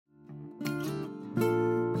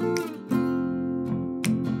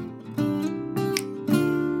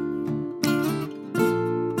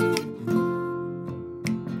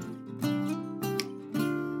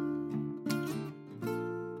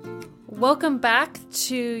Welcome back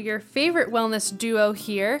to your favorite wellness duo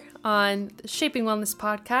here on the Shaping Wellness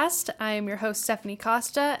podcast. I am your host, Stephanie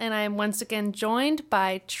Costa, and I am once again joined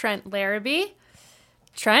by Trent Larrabee.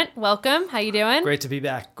 Trent, welcome. How you doing? Great to be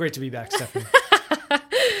back. Stephanie.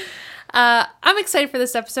 I'm excited for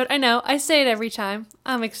this episode. I know, I say it every time.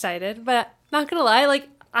 I'm excited, but not gonna lie,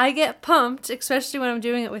 I get pumped, especially when I'm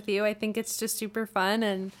doing it with you. I think it's just super fun,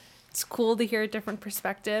 and it's cool to hear a different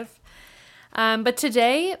perspective. But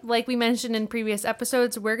today, like we mentioned in previous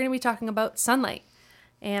episodes, we're going to be talking about sunlight.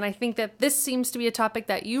 And I think that this seems to be a topic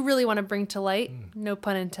that you really want to bring to light. No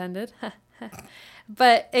pun intended.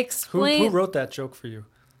 But explain... Who wrote that joke for you?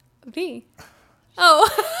 Me. Oh.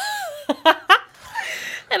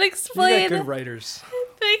 And explain... You got good writers.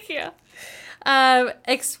 Thank you.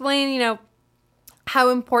 Explain, how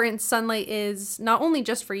important sunlight is, not only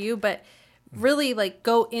just for you, but really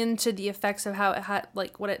go into the effects of how it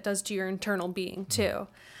what it does to your internal being too.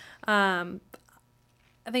 I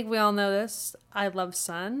think we all know this. I love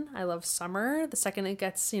sun. I love summer. The second it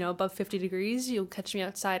gets, above 50 degrees, you'll catch me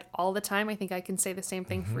outside all the time. I think I can say the same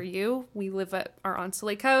thing for you. We live at our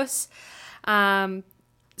Onslow Coast. So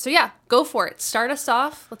yeah, go for it. Start us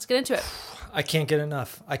off. Let's get into it. I can't get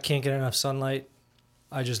enough. Sunlight.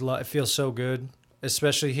 I just love it. Feels so good,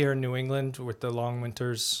 especially here in New England with the long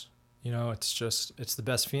winters. It's the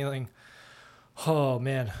best feeling. Oh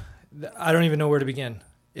man, I don't even know where to begin.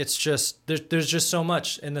 It's just, there's just so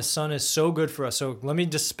much, and the sun is so good for us. So let me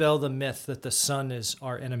dispel the myth that the sun is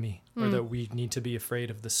our enemy or that we need to be afraid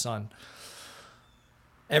of the sun.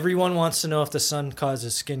 Everyone wants to know if the sun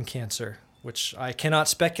causes skin cancer, which I cannot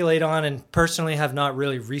speculate on and personally have not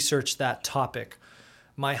really researched that topic.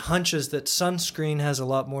 My hunch is that sunscreen has a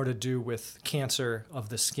lot more to do with cancer of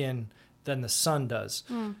the skin than the sun does.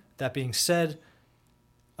 That being said,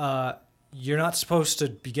 you're not supposed to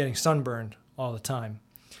be getting sunburned all the time.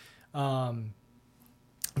 I'm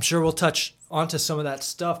sure we'll touch onto some of that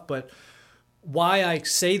stuff, but why I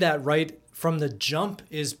say that right from the jump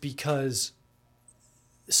is because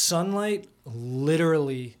sunlight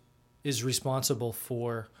literally is responsible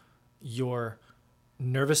for your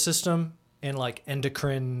nervous system and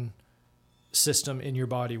endocrine system in your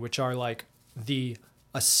body, which are the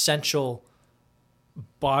essential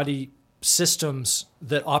body systems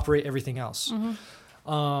that operate everything else.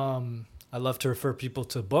 I love to refer people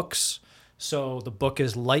to books. So the book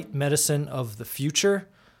is Light Medicine of the Future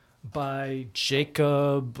by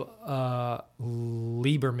Jacob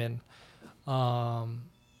Lieberman. And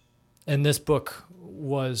this book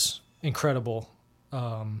was incredible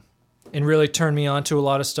and really turned me on to a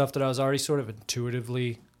lot of stuff that I was already sort of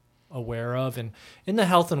intuitively aware of. And in the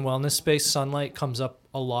health and wellness space, sunlight comes up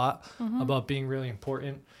a lot about being really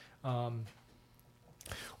important.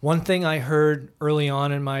 One thing I heard early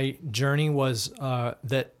on in my journey was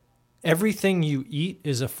that everything you eat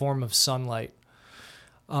is a form of sunlight,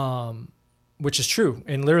 which is true.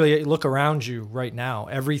 And literally look around you right now.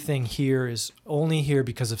 Everything here is only here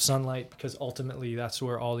because of sunlight, because ultimately that's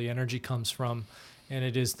where all the energy comes from. And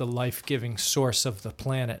it is the life-giving source of the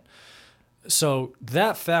planet. So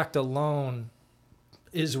that fact alone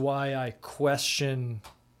is why I question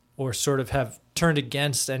or sort of have turned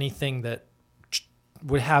against anything that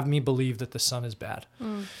would have me believe that the sun is bad.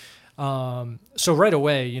 So right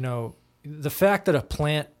away, the fact that a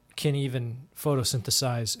plant can even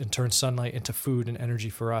photosynthesize and turn sunlight into food and energy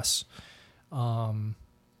for us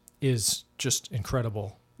is just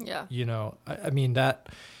incredible. Yeah. I mean, that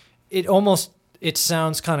it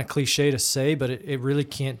sounds kind of cliche to say, but it really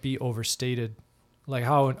can't be overstated,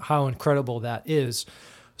 how incredible that is.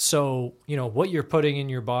 So, what you're putting in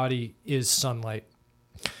your body is sunlight.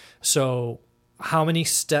 So how many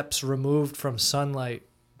steps removed from sunlight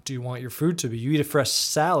do you want your food to be? You eat a fresh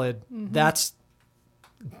salad, that's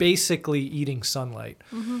basically eating sunlight.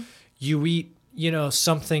 You eat,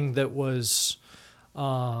 something that was,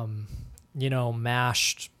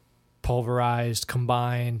 mashed, pulverized,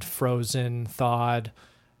 combined, frozen, thawed,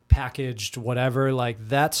 packaged, whatever,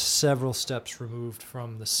 that's several steps removed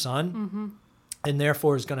from the sun. And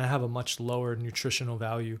therefore is going to have a much lower nutritional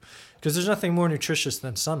value because there's nothing more nutritious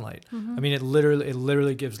than sunlight. I mean, it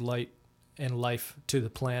literally gives light and life to the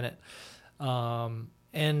planet.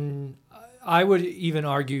 And I would even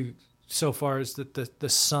argue so far as that the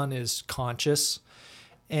sun is conscious,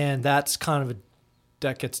 and that's kind of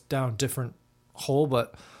that gets down a different hole.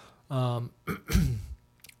 But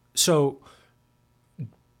so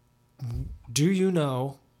do you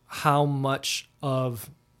know how much of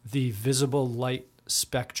the visible light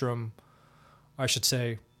spectrum, I should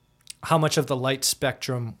say, how much of the light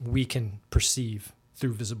spectrum we can perceive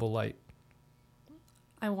through visible light?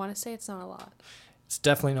 I want to say it's not a lot. It's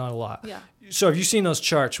definitely not a lot. Yeah. So have you seen those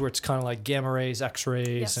charts where it's kind of like gamma rays,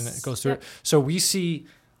 X-rays, Yes. and it goes through Yep. it? So we see,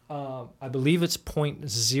 I believe it's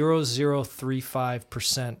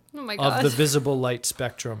 0.0035% Oh my of God. the visible light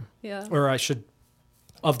spectrum, Yeah.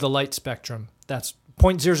 of the light spectrum. That's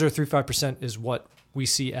 0.0035% is what we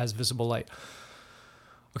see as visible light.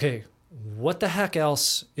 Okay, what the heck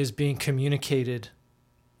else is being communicated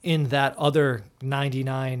in that other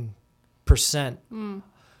 99%?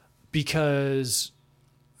 Because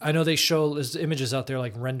I know they show, there's images out there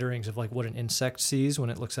like renderings of like what an insect sees when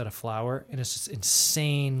it looks at a flower, and it's this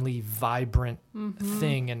insanely vibrant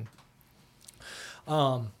thing. And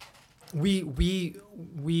we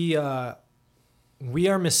are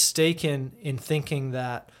mistaken in thinking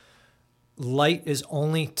that light is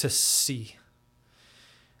only to see.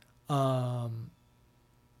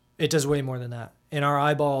 It does way more than that. And our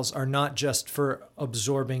eyeballs are not just for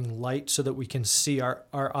absorbing light so that we can see.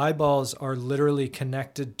 Our eyeballs are literally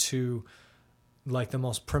connected to like the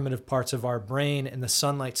most primitive parts of our brain, and the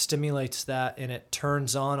sunlight stimulates that, and it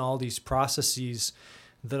turns on all these processes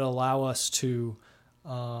that allow us to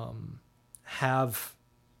have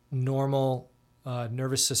normal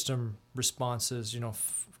nervous system responses.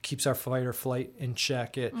 Keeps our fight or flight in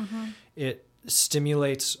check. It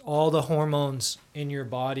stimulates all the hormones in your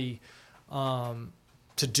body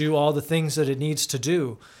to do all the things that it needs to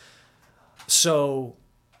do. So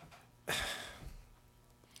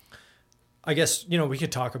I guess, we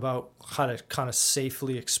could talk about how to kind of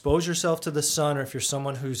safely expose yourself to the sun, or if you're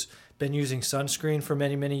someone who's been using sunscreen for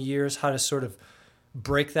many, many years, how to sort of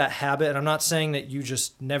break that habit. And I'm not saying that you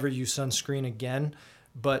just never use sunscreen again,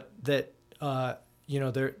 but that,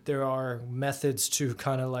 there are methods to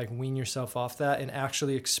kind of like wean yourself off that and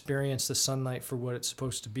actually experience the sunlight for what it's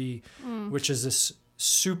supposed to be, which is this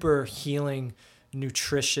super healing,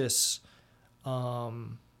 nutritious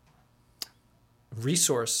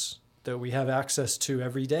resource that we have access to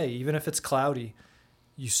every day. Even if it's cloudy,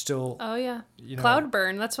 you still... Oh, yeah. Cloud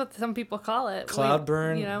burn. That's what some people call it. Cloud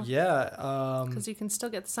burn, yeah. Because you can still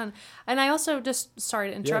get the sun. And I also just... Sorry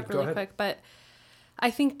to interrupt really quick, but... I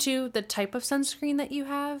think, too, the type of sunscreen that you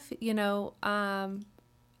have,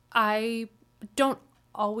 I don't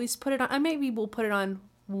always put it on. I maybe will put it on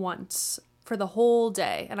once for the whole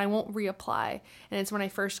day, and I won't reapply. And it's when I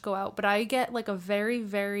first go out. But I get, like, a very,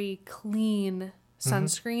 very clean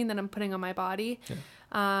sunscreen that I'm putting on my body. Yeah.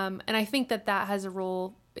 And I think that has a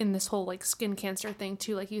role in this whole, like, skin cancer thing,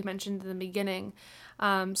 too, like you mentioned in the beginning.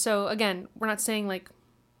 So, again, we're not saying, like,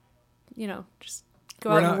 just... go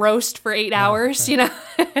out and roast for 8 hours, No.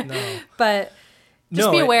 But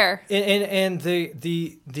just be aware. And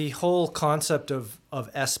the whole concept of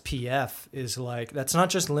SPF is like, that's not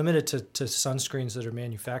just limited to sunscreens that are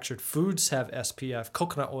manufactured. Foods have SPF.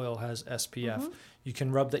 Coconut oil has SPF. You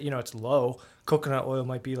can rub that, it's low. Coconut oil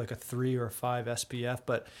might be like a 3 or a 5 SPF,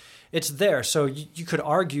 but it's there. So you could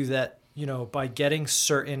argue that, by getting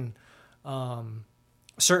certain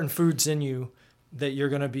foods in you, that you're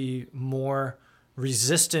going to be more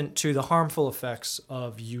resistant to the harmful effects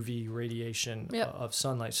of UV radiation of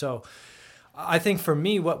sunlight. So I think for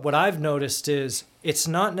me, what I've noticed is it's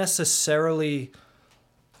not necessarily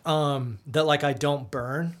that like I don't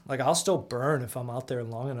burn. Like I'll still burn if I'm out there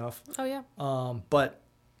long enough. Oh yeah. But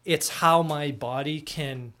it's how my body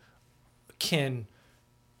can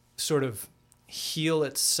sort of heal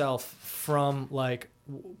itself from like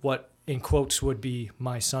what in quotes would be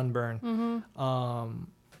my sunburn.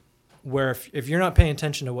 Where if you're not paying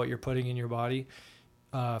attention to what you're putting in your body,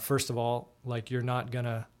 first of all, like you're not going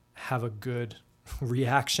to have a good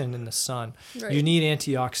reaction in the sun. Right. You need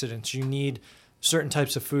antioxidants. You need certain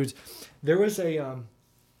types of foods. There was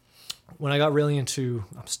when I got I'm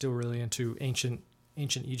still really into ancient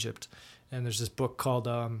Egypt. And there's this book called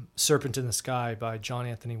Serpent in the Sky by John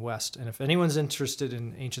Anthony West. And if anyone's interested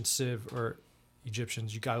in ancient Civ or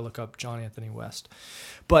Egyptians, you got to look up John Anthony West.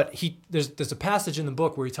 But there's a passage in the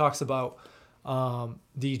book where he talks about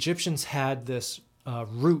the Egyptians had this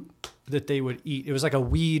root that they would eat. It was like a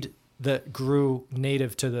weed that grew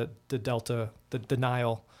native to the delta, the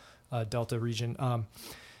Nile delta region,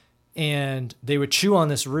 and they would chew on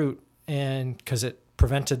this root, and because it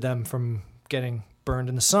prevented them from getting burned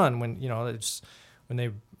in the sun when they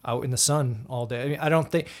out in the sun all day. I mean, I don't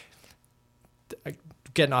think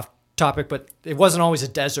getting off topic, but it wasn't always a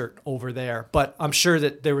desert over there. But I'm sure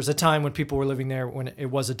that there was a time when people were living there when it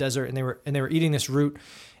was a desert, and they were eating this root.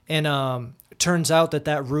 And it turns out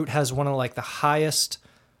that root has one of like the highest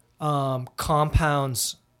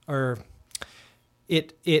compounds, or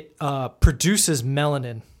it produces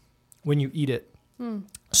melanin when you eat it.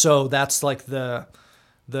 So that's like the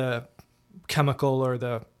chemical or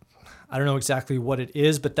I don't know exactly what it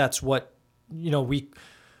is, but that's what,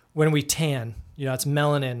 when we tan, it's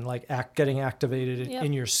melanin like getting activated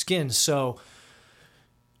in your skin. So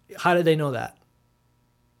how did they know that?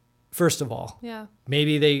 First of all,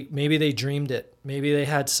 maybe they dreamed it. Maybe they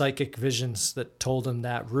had psychic visions that told them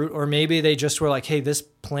that root, or maybe they just were like, hey, this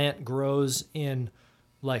plant grows in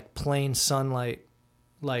like plain sunlight,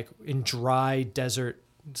 like in dry desert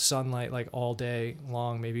sunlight, like all day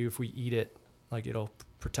long. Maybe if we eat it, like it'll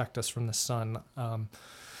protect us from the sun.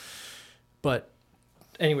 But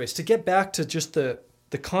anyways, to get back to just the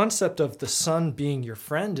concept of the sun being your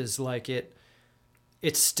friend is like it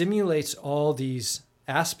stimulates all these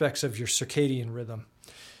aspects of your circadian rhythm.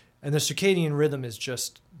 And the circadian rhythm is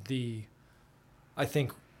just I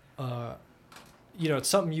think, it's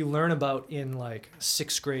something you learn about in like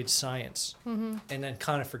 6th grade science and then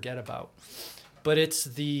kind of forget about. But it's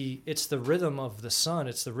the rhythm of the sun.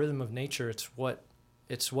 It's the rhythm of nature. It's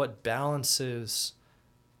what balances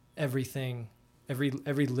everything, every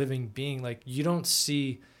living being. Like you don't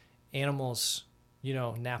see animals,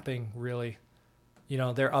 napping really.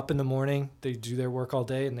 They're up in the morning, they do their work all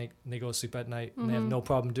day, and they go to sleep at night. And they have no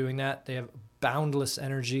problem doing that. They have boundless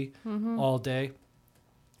energy all day.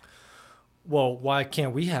 Well, why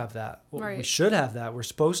can't we have that? Well, right. We should have that. We're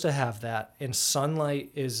supposed to have that. And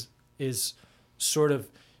sunlight is sort of,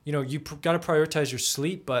 you got to prioritize your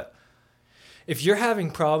sleep. But if you're having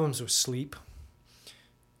problems with sleep,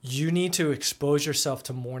 you need to expose yourself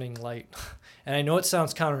to morning light. And I know it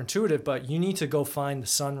sounds counterintuitive, but you need to go find the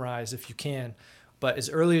sunrise if you can. But as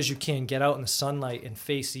early as you can, get out in the sunlight and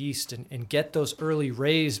face east and get those early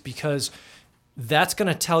rays, because that's going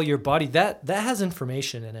to tell your body that has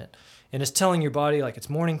information in it. And it's telling your body like it's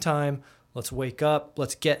morning time. Let's wake up.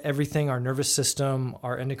 Let's get everything, our nervous system,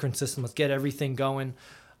 our endocrine system, let's get everything going.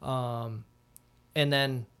 And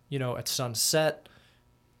then, at sunset,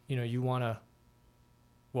 you want to,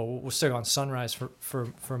 we'll stick on sunrise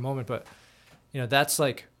for a moment, but, that's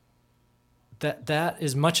like that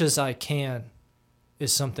as much as I can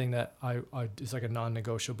is something that I is like a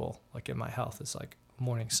non-negotiable, like in my health. It's like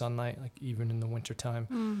morning sunlight, like even in the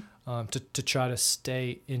wintertime, to try to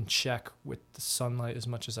stay in check with the sunlight as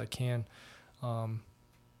much as I can.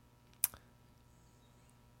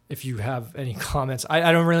 If you have any comments,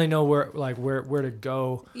 I don't really know where to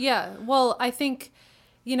go. Yeah. Well, I think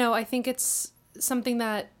it's something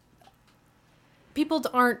that people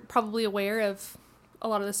aren't probably aware of, a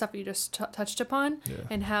lot of the stuff you just touched upon,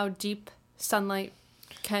 and how deep sunlight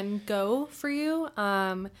can go for you.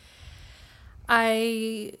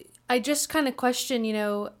 I just kind of question,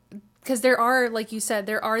 because there are, like you said,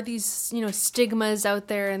 there are these, stigmas out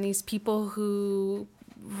there, and these people who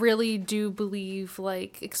really do believe,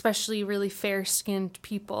 like, especially really fair-skinned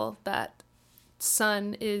people, that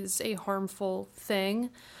sun is a harmful thing.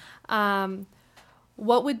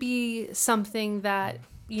 What would be something that,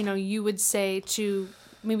 you would say to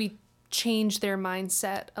maybe change their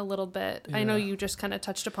mindset a little bit? Yeah. I know you just kind of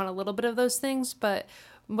touched upon a little bit of those things, but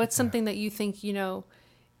what's something that you think,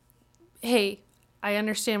 hey, I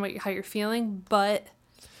understand how you're feeling, but...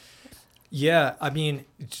 Yeah, I mean,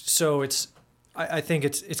 so I think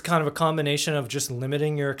it's kind of a combination of just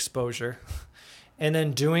limiting your exposure and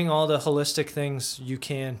then doing all the holistic things you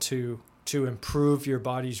can to improve your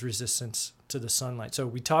body's resistance to the sunlight. So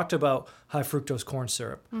we talked about high fructose corn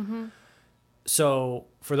syrup. Mm-hmm. So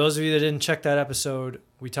for those of you that didn't check that episode,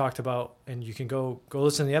 we talked about, and you can go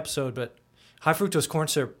listen to the episode, but high fructose corn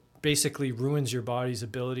syrup basically ruins your body's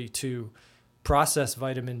ability to process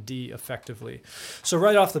vitamin D effectively. So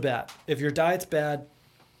right off the bat, if your diet's bad,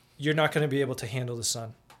 you're not going to be able to handle the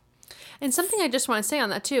sun. And something I just want to say on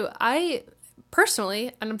that too, I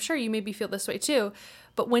personally, and I'm sure you maybe feel this way too,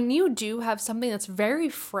 but when you do have something that's very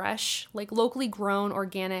fresh, like locally grown,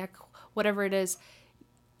 organic, whatever it is,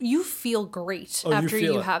 you feel great after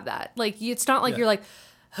you have that. Like, it's not like you're like,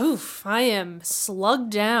 oof, I am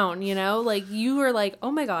slugged down, Like, you are like,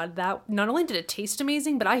 oh my God, that not only did it taste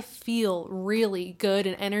amazing, but I feel really good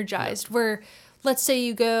and energized. Yeah. Where, let's say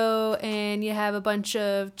you go and you have a bunch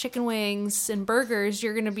of chicken wings and burgers,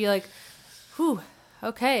 you're going to be like, whew,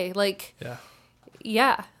 okay. Like,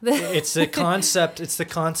 yeah. It's the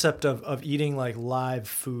concept of eating like live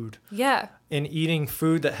food. Yeah. And eating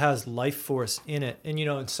food that has life force in it. And,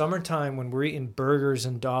 in summertime when we're eating burgers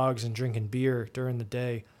and dogs and drinking beer during the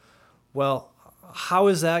day, well, how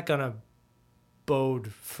is that going to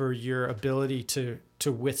bode for your ability to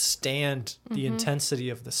withstand the intensity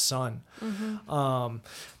of the sun? Mm-hmm.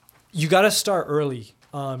 You got to start early.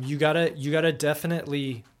 You gotta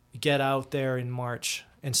definitely get out there in March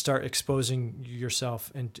and start exposing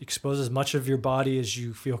yourself and expose as much of your body as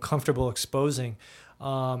you feel comfortable exposing.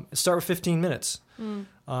 Start with 15 minutes.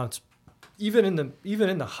 It's even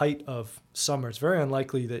in the height of summer, it's very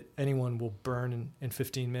unlikely that anyone will burn in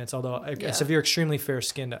 15 minutes. Although I guess if you're extremely fair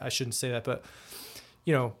skinned, I shouldn't say that, but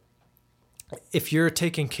you know, if you're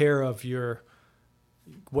taking care of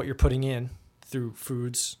what you're putting in through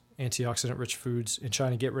foods, antioxidant rich foods, and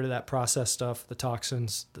trying to get rid of that processed stuff, the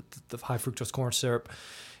toxins, the high fructose corn syrup,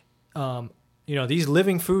 you know, these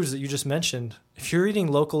living foods that you just mentioned, if you're eating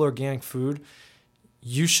local organic food,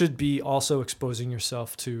 you should be also exposing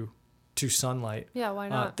yourself to sunlight. Yeah, why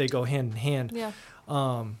not? They go hand in hand. Yeah.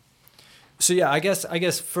 So yeah, I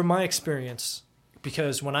guess from my experience,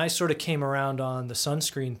 because when I sort of came around on the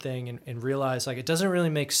sunscreen thing and realized like it doesn't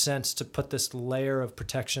really make sense to put this layer of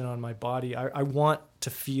protection on my body. I want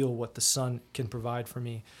to feel what the sun can provide for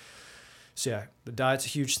me. So yeah, the diet's a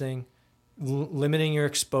huge thing. Limiting your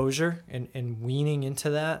exposure and weaning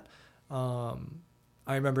into that. I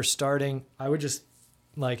remember I would just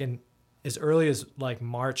like as early as like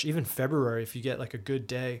March, even February, if you get like a good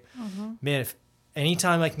day, man, if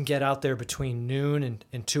anytime I can get out there between noon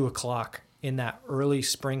and 2 o'clock in that early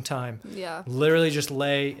springtime, literally just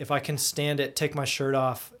lay, if I can stand it, take my shirt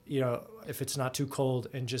off, you know, if it's not too cold,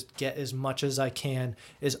 and just get as much as I can,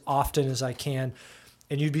 as often as I can.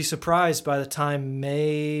 And you'd be surprised by the time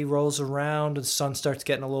May rolls around and the sun starts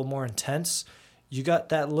getting a little more intense, you got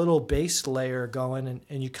that little base layer going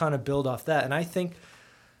and you kind of build off that. And I think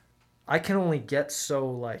I can only get so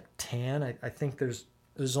like tan. I think there's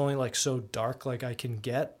only like so dark like I can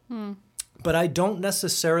get. But I don't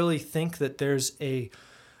necessarily think that there's a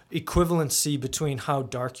equivalency between how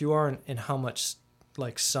dark you are and how much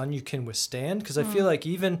like sun you can withstand. Because I feel like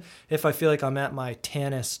even if I feel like I'm at my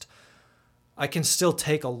tannest, I can still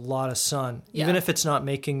take a lot of sun, even if it's not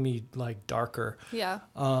making me like darker. Yeah.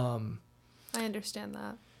 I understand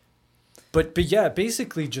that. But yeah, it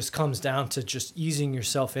basically just comes down to just easing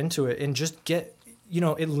yourself into it and just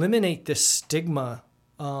eliminate this stigma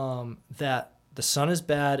that the sun is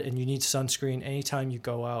bad and you need sunscreen anytime you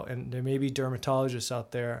go out. And there may be dermatologists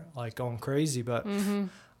out there like going crazy, but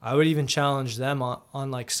I would even challenge them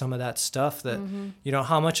on like some of that stuff that, you know,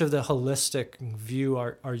 how much of the holistic view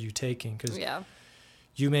are you taking? Because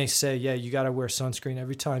you may say, yeah, you got to wear sunscreen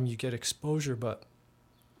every time you get exposure, but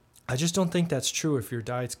I just don't think that's true if your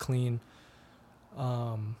diet's clean.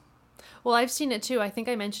 Well, I've seen it too. I think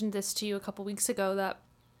I mentioned this to you a couple weeks ago that,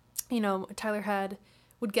 you know, Tyler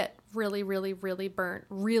would get really, really, really burnt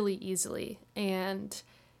really easily. And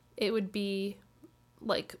it would be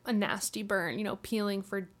like a nasty burn, you know, peeling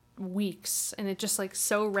for weeks. And it just like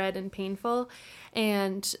so red and painful.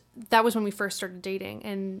 And that was when we first started dating.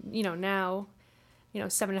 And, you know, now, you know,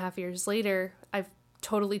 7.5 years later, I've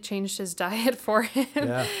totally changed his diet for him.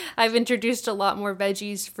 Yeah. I've introduced a lot more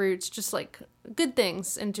veggies, fruits, just like good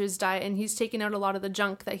things into his diet. And he's taken out a lot of the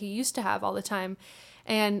junk that he used to have all the time.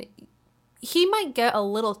 And he might get a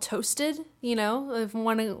little toasted, you know, if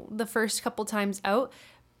one of the first couple times out,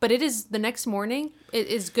 but it is the next morning, it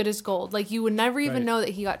is good as gold. Like you would never even know that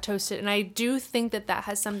he got toasted. And I do think that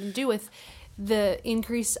has something to do with the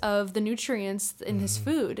increase of the nutrients in his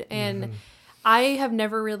food. And I have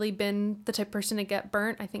never really been the type of person to get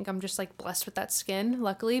burnt. I think I'm just like blessed with that skin,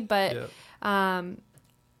 luckily. But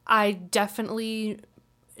I definitely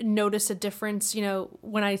notice a difference, you know,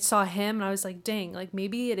 when I saw him and I was like, dang, like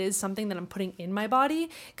maybe it is something that I'm putting in my body,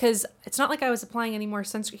 because it's not like I was applying any more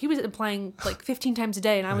sunscreen. He was applying like 15 times a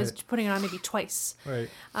day and I was putting it on maybe twice.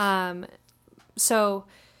 So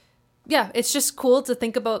yeah, it's just cool to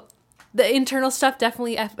think about the internal stuff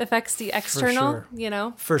definitely affects the external, you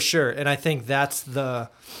know? For sure. And I think that's the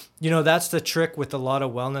trick with a lot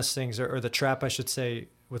of wellness things, or the trap, I should say,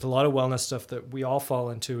 with a lot of wellness stuff that we all fall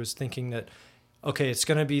into, is thinking that, okay, it's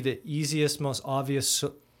going to be the easiest, most obvious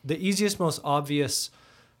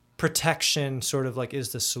protection sort of like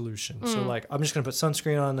is the solution. So like, I'm just going to put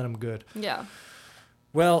sunscreen on, then I'm good. Yeah.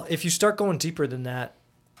 Well, if you start going deeper than that,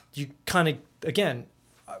 you kind of, again,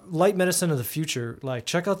 light medicine of the future, like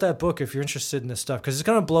check out that book if you're interested in this stuff, because it's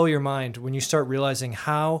going to blow your mind when you start realizing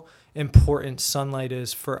how important sunlight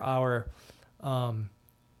is for our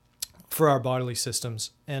bodily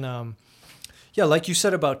systems. And, yeah, like you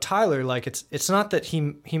said about Tyler, like it's not that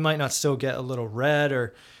he might not still get a little red,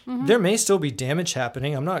 or there may still be damage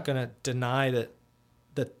happening. I'm not going to deny that,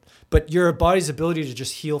 but your body's ability to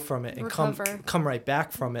just heal from it and come right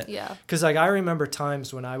back from it. Yeah. Because like I remember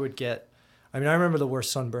times when I remember the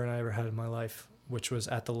worst sunburn I ever had in my life, which was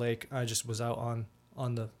at the lake. I just was out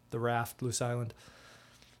on the raft, Loose Island,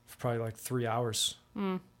 for probably like 3 hours.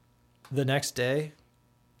 The next day,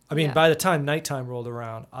 by the time nighttime rolled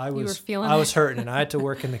around, I was hurting, and I had to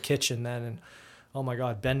work in the kitchen then, and oh my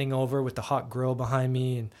God, bending over with the hot grill behind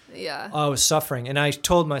me. And Yeah. I was suffering. And I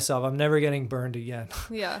told myself, I'm never getting burned again.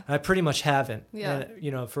 Yeah. I pretty much haven't. Yeah. And,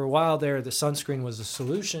 you know, for a while there, the sunscreen was the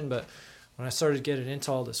solution. But when I started getting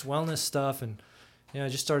into all this wellness stuff, and, you know, I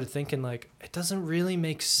just started thinking, like, it doesn't really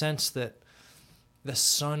make sense that the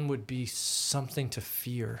sun would be something to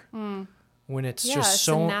fear when it's just it's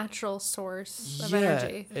so a natural source of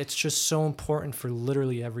energy. It's just so important for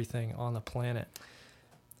literally everything on the planet.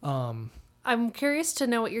 I'm curious to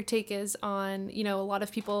know what your take is on, you know, a lot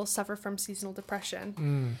of people suffer from seasonal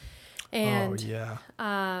depression. And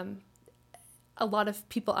a lot of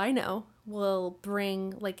people I know will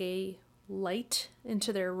bring like a light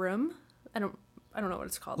into their room. I don't know what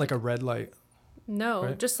it's called. Like a red light. No,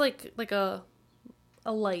 right? Just like a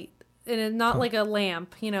light, and not like a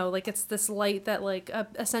lamp, you know, like it's this light that like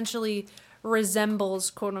essentially resembles,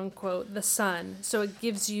 quote unquote, the sun. So it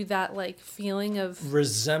gives you that like feeling of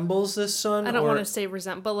resembles the sun. I don't want to say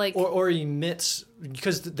but like or emits,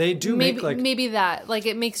 because they do maybe that like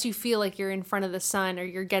it makes you feel like you're in front of the sun, or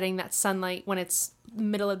you're getting that sunlight when it's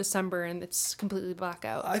middle of December and it's completely black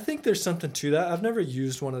out. I think there's something to that. I've never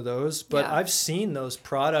used one of those, but I've seen those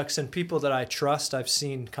products, and people that I trust, I've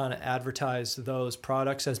seen kind of advertise those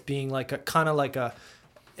products as being like a kind of like a,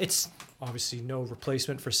 it's obviously no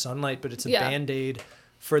replacement for sunlight, but it's a Band-Aid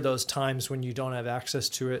for those times when you don't have access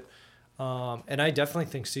to it. And I definitely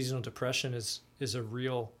think seasonal depression is a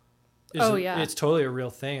real, it's totally a real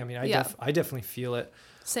thing. I mean, I definitely feel it.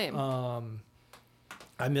 Same.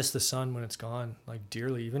 I miss the sun when it's gone, like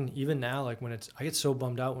dearly. Even now, like when I get so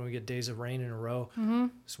bummed out when we get days of rain in a row.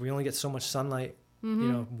 So we only get so much sunlight, you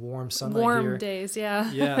know, warm sunlight here. Warm days,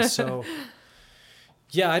 yeah. Yeah, so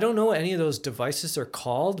yeah, I don't know what any of those devices are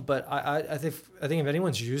called, but I think if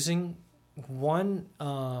anyone's using one,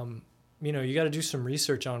 you know, you got to do some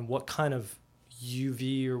research on what kind of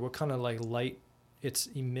UV or what kind of like light it's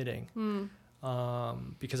emitting,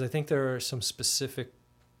 because I think there are some specific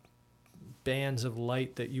bands of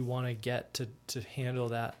light that you want to get to handle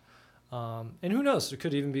that. And who knows, it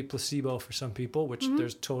could even be placebo for some people, which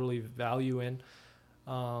there's totally value in.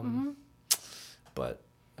 But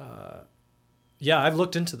yeah, I've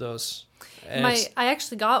looked into those. I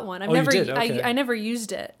actually got one. You did? Okay. I never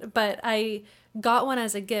used it, but I got one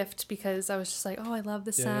as a gift because I was just like, oh, I love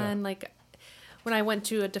the sun. Yeah. Like when I went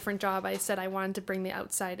to a different job, I said I wanted to bring the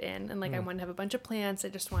outside in, and like I wanted to have a bunch of plants. I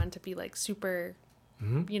just wanted to be like super,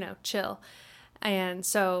 you know, chill. And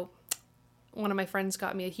so one of my friends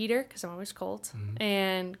got me a heater because I'm always cold,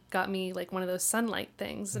 and got me like one of those sunlight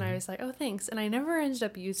things. And I was like, oh, thanks. And I never ended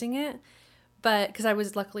up using it, but because I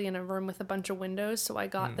was luckily in a room with a bunch of windows, so I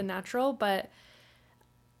got the natural, but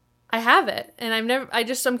I have it, and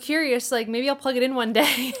I'm curious, like maybe I'll plug it in one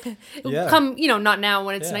day. Come, you know, not now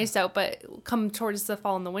when it's nice out, but come towards the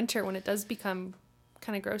fall and the winter when it does become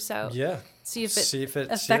kind of gross out. Yeah. See if it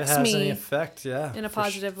affects me any effect, in a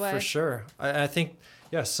positive way. For sure. I think,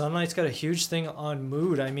 sunlight's got a huge thing on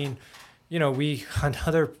mood. I mean, you know,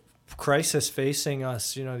 another crisis facing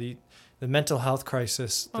us, you know, the mental health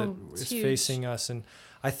crisis that is facing us. And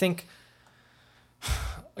I think,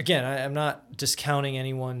 again, I'm not discounting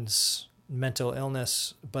anyone's mental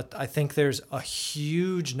illness, but I think there's a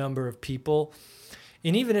huge number of people,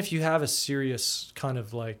 and even if you have a serious kind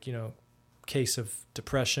of like, you know, case of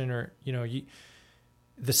depression, or, you know,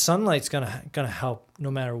 the sunlight's gonna help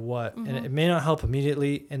no matter what. And it may not help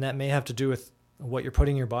immediately, and that may have to do with what you're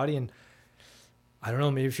putting in your body. And I don't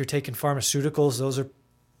know, maybe if you're taking pharmaceuticals,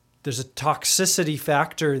 there's a toxicity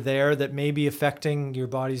factor there that may be affecting your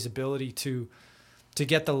body's ability to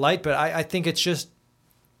get the light. But I think it's just,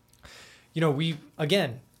 you know,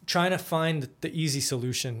 trying to find the easy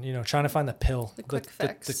solution, you know, trying to find the pill, the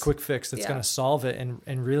quick fix that's going to solve it.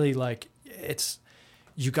 And really, like,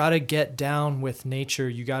 you got to get down with nature.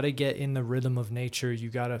 You got to get in the rhythm of nature. You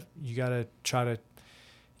got to try to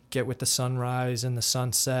get with the sunrise and the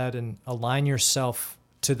sunset and align yourself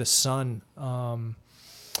to the sun. I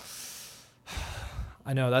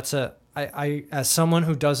know I as someone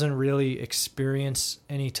who doesn't really experience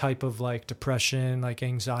any type of like depression, like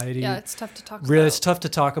anxiety. Yeah, it's tough to talk about. Really, it's tough to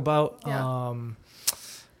talk about. Yeah.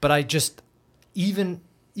 But I just, even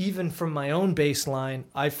from my own baseline,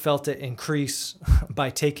 I felt it increase by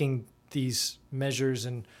taking these measures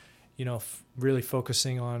and, you know, really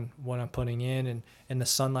focusing on what I'm putting in and the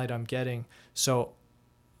sunlight I'm getting. So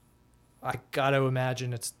I got to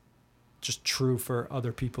imagine it's just true for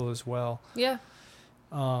other people as well. Yeah.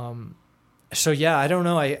 So yeah, I don't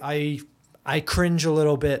know. I cringe a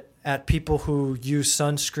little bit at people who use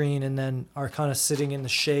sunscreen and then are kind of sitting in the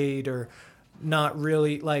shade or not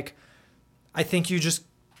really, like, I think you just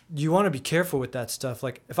you want to be careful with that stuff.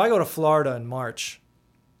 Like if I go to Florida in March,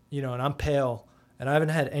 and I'm pale and I haven't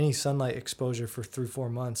had any sunlight exposure for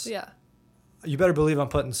 3-4 months. Yeah. You better believe I'm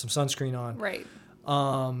putting some sunscreen on. Right.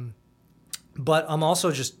 But I'm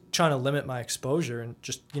also just trying to limit my exposure and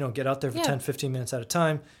just, get out there for 10, 15 minutes at a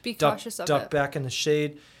time. Be cautious of it. Duck back in the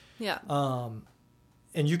shade. Yeah.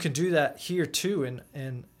 And you can do that here too.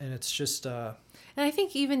 And it's just, and I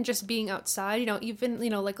think even just being outside,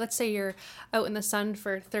 like let's say you're out in the sun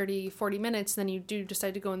for 30, 40 minutes, then you do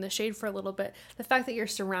decide to go in the shade for a little bit. The fact that you're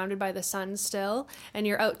surrounded by the sun still and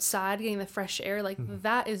you're outside getting the fresh air, like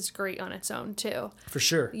that is great on its own too. For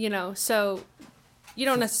sure. So you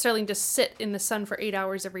don't necessarily just sit in the sun for 8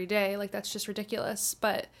 hours every day. Like that's just ridiculous.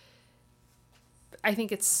 But I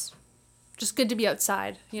think it's just good to be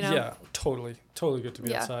outside, Yeah, totally good to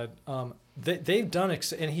be outside. They've done,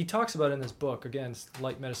 and he talks about it in this book, again, it's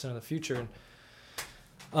Light Medicine of the Future,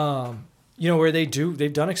 and where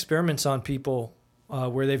they've done experiments on people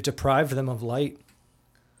where they've deprived them of light,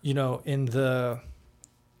 and the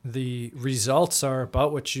results are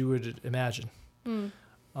about what you would imagine.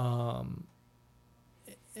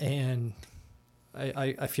 And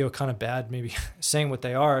I feel kind of bad maybe saying what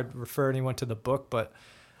they are. I'd refer anyone to the book, but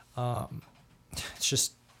it's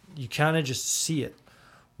just, you kind of just see it.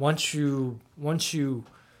 Once you,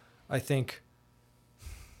 I think,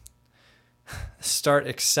 start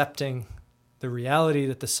accepting the reality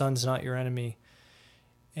that the sun's not your enemy,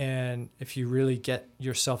 and if you really get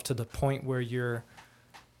yourself to the point where you're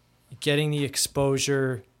getting the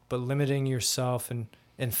exposure but limiting yourself and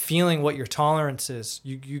feeling what your tolerance is,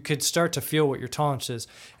 you could start to feel what your tolerance is.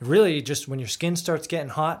 Really, just when your skin starts getting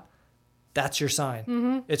hot, that's your sign.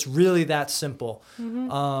 Mm-hmm. It's really that simple.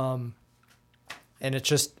 Mm-hmm. And it's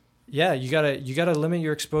just, you gotta limit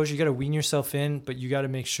your exposure. You gotta wean yourself in, but you gotta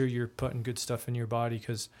make sure you're putting good stuff in your body,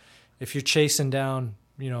 because if you're chasing down,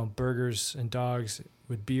 burgers and dogs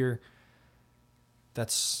with beer,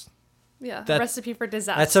 that's recipe for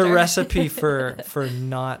disaster. That's a recipe for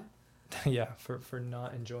not, for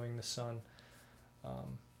not enjoying the sun.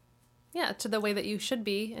 To the way that you should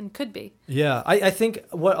be and could be. Yeah, I think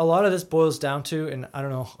what a lot of this boils down to, and I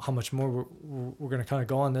don't know how much more we're going to kind of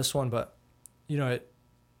go on this one, but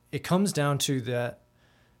it comes down to the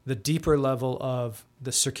deeper level of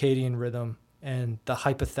the circadian rhythm and the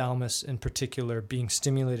hypothalamus in particular being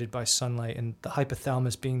stimulated by sunlight, and the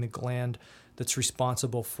hypothalamus being the gland that's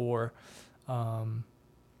responsible for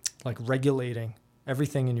like regulating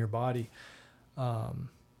everything in your body.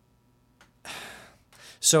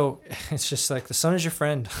 So it's just like the sun is your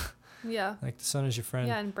friend. Yeah. Like the sun is your friend.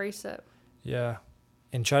 Yeah, embrace it. Yeah.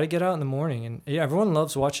 And try to get out in the morning. And everyone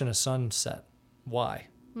loves watching a sunset. Why?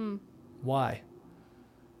 Why?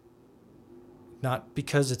 Not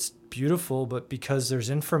because it's beautiful, but because there's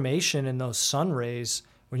information in those sun rays.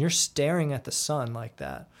 When you're staring at the sun like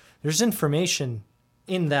that, there's information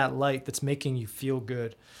in that light that's making you feel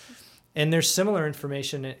good. And there's similar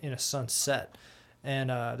information in a sunset. And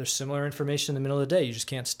there's similar information in the middle of the day. You just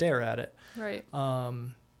can't stare at it. Right.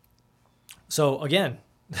 So again,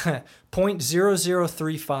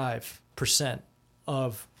 0.0035%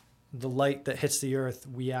 of the light that hits the earth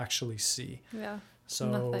we actually see. Yeah. So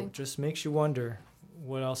nothing. Just makes you wonder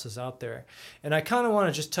what else is out there. And I kind of want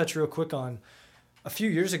to just touch real quick on, a few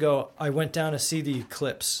years ago, I went down to see the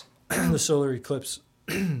eclipse, the solar eclipse.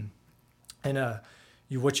 And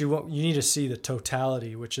you need to see the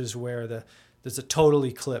totality, which is where there's a total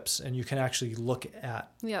eclipse, and you can actually look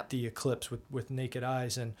at the eclipse with naked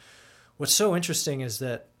eyes. And what's so interesting is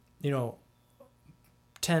that,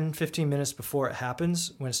 10, 15 minutes before it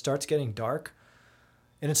happens, when it starts getting dark,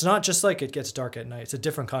 and it's not just like it gets dark at night, it's a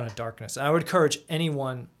different kind of darkness. And I would encourage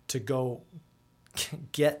anyone to go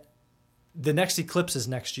get, the next eclipse is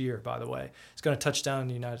next year, by the way. It's going to touch down in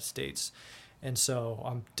the United States. And so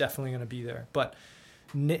I'm definitely going to be there. But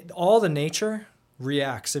all the nature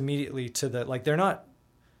reacts immediately to they're not,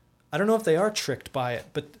 I don't know if they are tricked by it,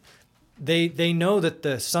 but they know that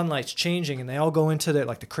the sunlight's changing, and they all go into the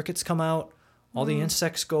crickets come out, all the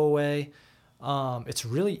insects go away. It's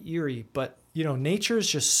really eerie, but nature is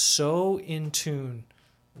just so in tune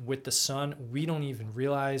with the sun, we don't even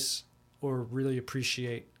realize or really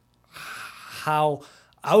appreciate how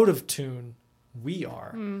out of tune we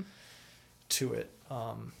are to it.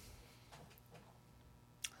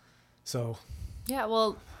 So yeah,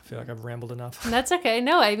 well, I feel like I've rambled enough. That's okay.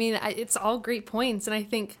 No, I mean, it's all great points. And I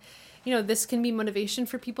think, this can be motivation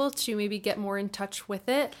for people to maybe get more in touch with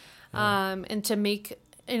it, and to make,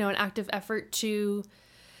 an active effort to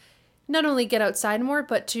not only get outside more,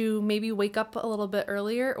 but to maybe wake up a little bit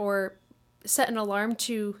earlier, or set an alarm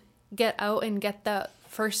to get out and get that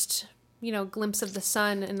first glimpse of the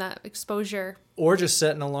sun and that exposure. Or just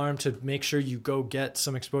set an alarm to make sure you go get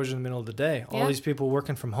some exposure in the middle of the day. All these people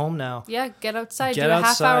working from home now. Yeah, get outside, do a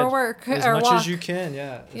half-hour work as or much walk. as you can.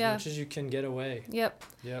 Yeah, as much as you can get away. Yep.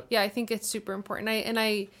 Yeah, I think it's super important.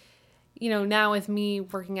 I now with me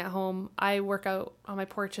working at home, I work out on my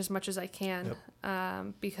porch as much as I can,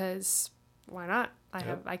 because why not?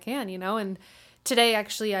 I can, and today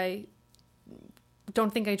actually I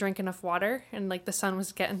don't think I drank enough water, and like the sun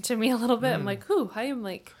was getting to me a little bit. I'm like, I am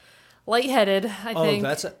like lightheaded, I think.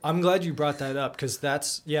 I'm glad you brought that up, because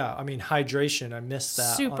that's, hydration. I missed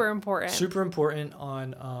that. Super important. Super important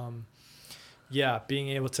on, being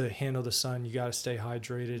able to handle the sun. You got to stay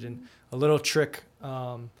hydrated. And a little trick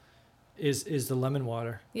is the lemon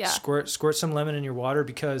water. Yeah. Squirt some lemon in your water,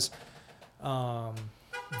 because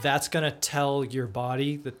that's going to tell your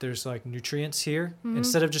body that there's like nutrients here. Mm-hmm.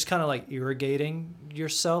 Instead of just kind of like irrigating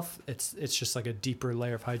yourself, it's just like a deeper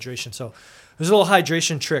layer of hydration. So there's a little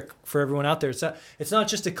hydration trick for everyone out there. It's not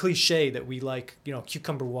just a cliche that we like,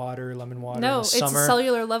 cucumber water, lemon water in the summer. It's a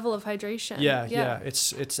cellular level of hydration. Yeah.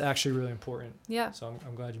 It's actually really important. Yeah. So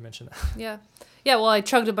I'm glad you mentioned that. Yeah. Yeah, well, I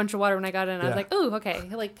chugged a bunch of water when I got in. I was like, ooh, okay.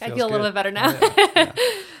 Like, I feel a little bit better now.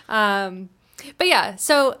 But yeah,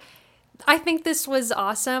 so I think this was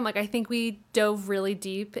awesome. Like, I think we dove really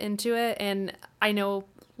deep into it. And I know,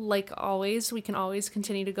 like always, we can always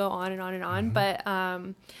continue to go on and on and on. Mm-hmm.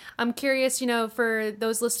 But I'm curious, for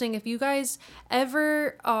those listening, if you guys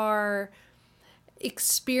ever are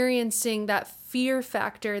experiencing that fear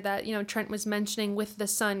factor that Trent was mentioning with the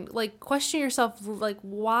sun, like question yourself, like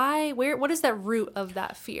what is that root of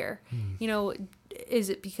that fear? Is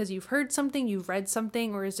it because you've heard something, you've read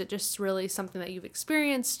something, or is it just really something that you've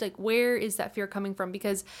experienced? Like, where is that fear coming from?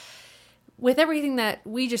 Because with everything that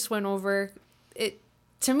we just went over,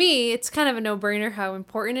 to me it's kind of a no-brainer how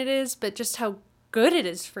important it is, but just how good it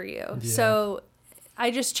is for you. So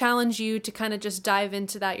I just challenge you to kind of just dive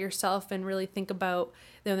into that yourself and really think about,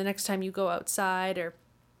 the next time you go outside or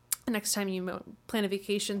the next time you plan a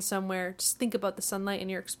vacation somewhere, just think about the sunlight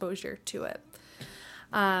and your exposure to it.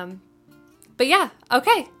 But yeah,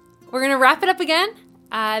 okay. We're going to wrap it up again.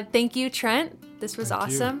 Thank you, Trent. This was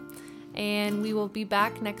awesome. And we will be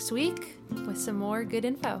back next week with some more good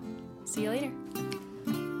info. See you later.